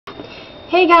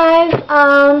Hey guys,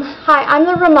 hi, I'm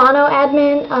the Romano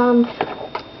admin.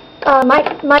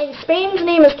 My Spain's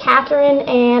name is Catherine,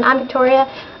 and I'm Victoria.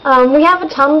 We have a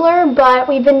Tumblr, but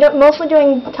we've been mostly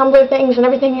doing Tumblr things, and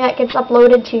everything that gets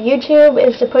uploaded to YouTube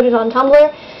is to put it on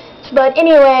Tumblr. But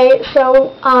anyway,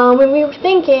 so we were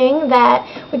thinking that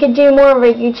we could do more of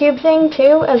a YouTube thing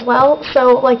too, as well.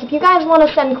 So, like, if you guys want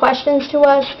to send questions to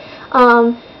us,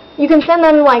 you can send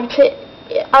them like to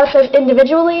us as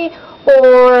individually,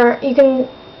 or you can,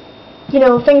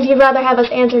 things you'd rather have us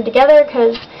answer together,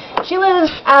 because she lives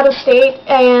out of state,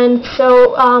 and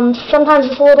so sometimes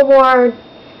it's a little more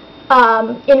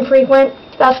infrequent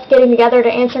us getting together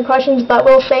to answer questions, but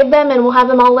we'll save them and we'll have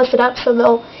them all listed up,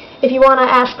 so if you want to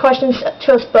ask questions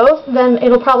to us both, then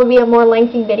it'll probably be a more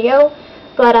lengthy video.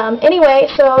 But anyway,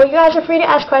 so you guys are free to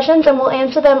ask questions, and we'll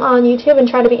answer them on YouTube and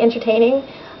try to be entertaining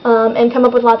and come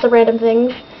up with lots of random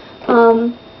things.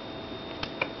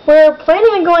 We're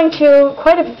planning on going to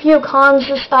quite a few cons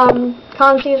this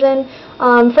con season.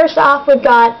 First off, we've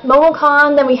got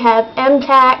MomoCon, then we have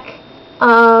MTAC.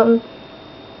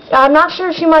 I'm not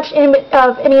sure too much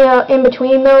of any in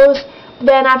between those.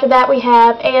 Then after that, we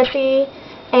have ASE,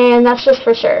 and that's just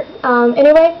for sure.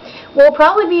 Anyway, we'll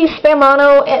probably be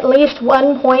Spamano at least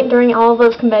one point during all of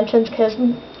those conventions, because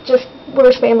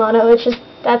we're Spamano.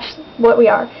 That's what we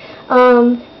are.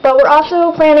 But we're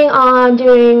also planning on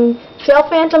doing Sail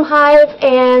Phantom Hive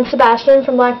and Sebastian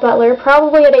from Black Butler,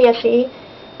 probably at ASE,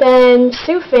 then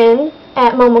Sufin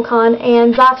at MomoCon,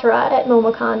 and Zatara at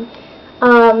MomoCon.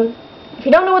 If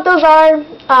you don't know what those are,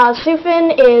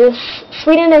 Sufin is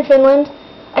Sweden and Finland.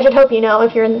 I should hope you know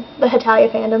if you're in the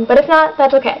Hetalia fandom, but if not,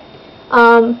 that's okay.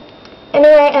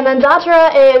 Anyway, and then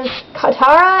Zatara is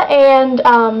Katara and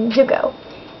Zuko.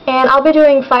 And I'll be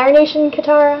doing Fire Nation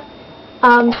Katara.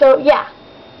 So yeah.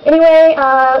 Anyway,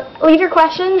 leave your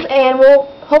questions, and we'll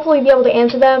hopefully be able to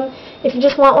answer them. If you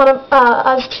just want one of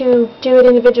us to do it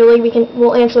individually,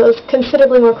 we'll answer those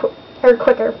considerably more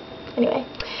quicker. Anyway,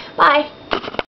 bye.